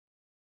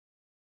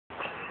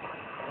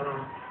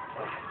Well,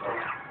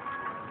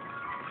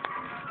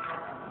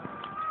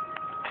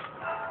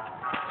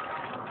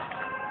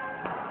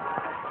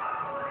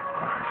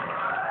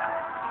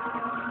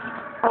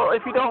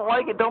 if you don't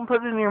like it, don't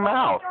put it in your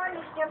mouth.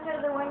 Just jump out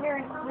of the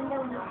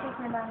window and just take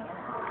my mouth.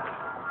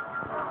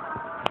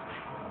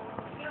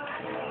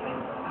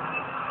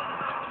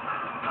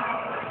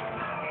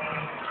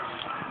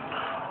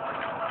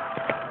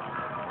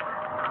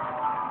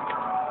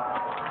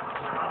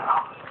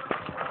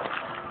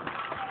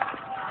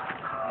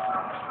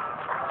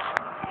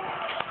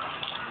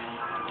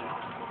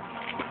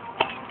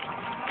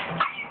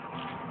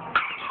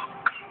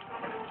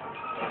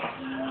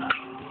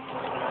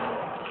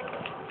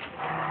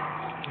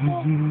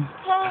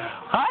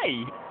 Hi.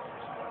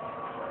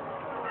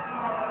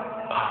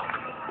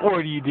 What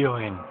are you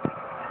doing?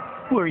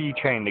 Where are you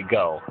trying to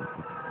go?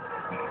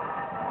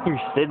 You're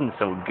sitting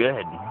so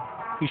good.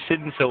 You're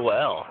sitting so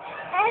well.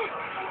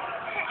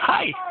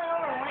 Hi.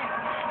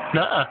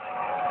 Nuh-uh.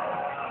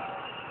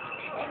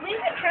 We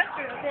could trust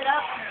her to sit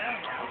up.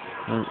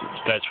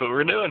 That's what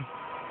we're doing.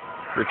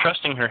 We're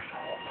trusting her.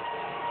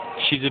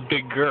 She's a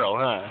big girl,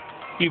 huh?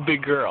 You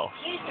big girl.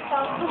 She used to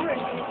fall over as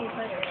soon as you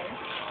put her in.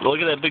 Look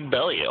at that big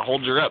belly. It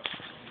holds her up.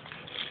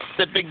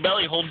 That big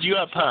belly holds you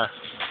up, huh?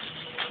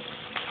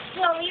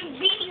 Well, you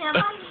beating a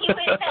monkey with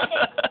it.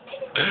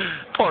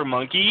 Poor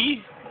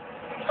monkey.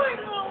 Poor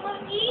little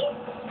monkey.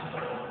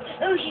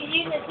 Oh, she's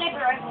using a sniper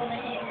rifle to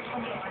hit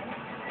someone.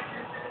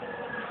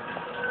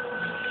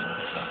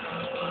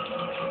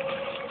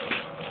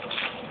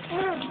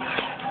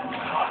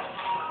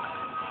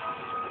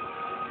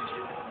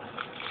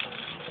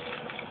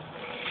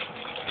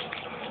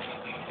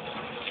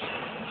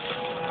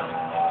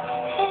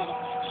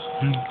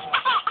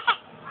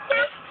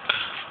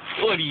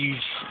 What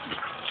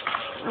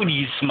are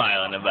you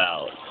smiling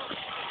about?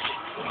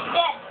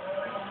 Yes.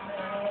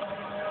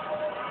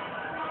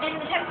 And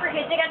the time for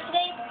kids I got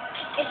today,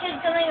 it said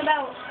something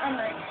about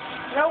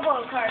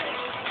robocars.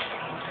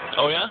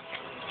 Oh yeah?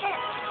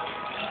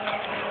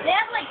 They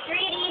have like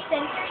 3D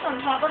sensors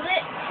on top of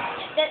it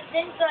that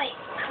sense like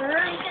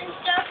curves and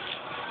stuff.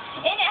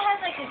 And it has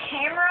like a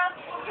camera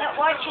that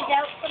watches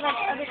out for like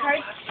other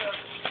cars.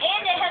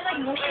 And it has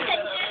like motion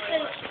sensors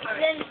and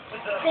then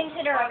things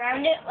that are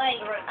around it, like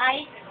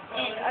ice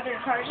and other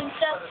cars and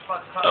stuff.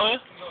 Oh yeah?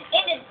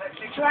 And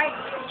it's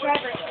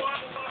driverless.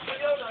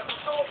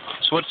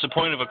 So what's the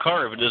point of a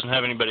car if it doesn't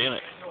have anybody in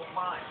it?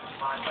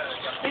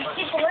 There's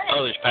people in it.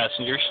 Oh, there's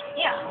passengers?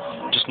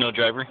 Yeah. Just no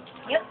driver?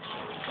 Yep.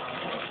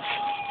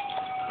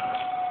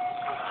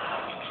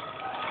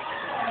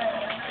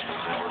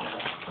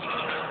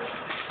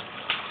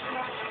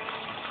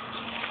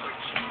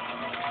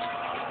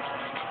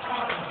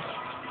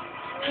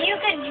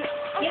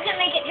 You can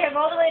make it drive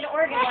all the way to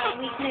Oregon by a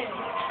week noon.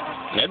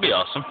 That'd be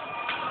awesome.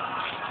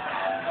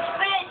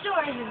 But it's still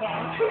Oregon.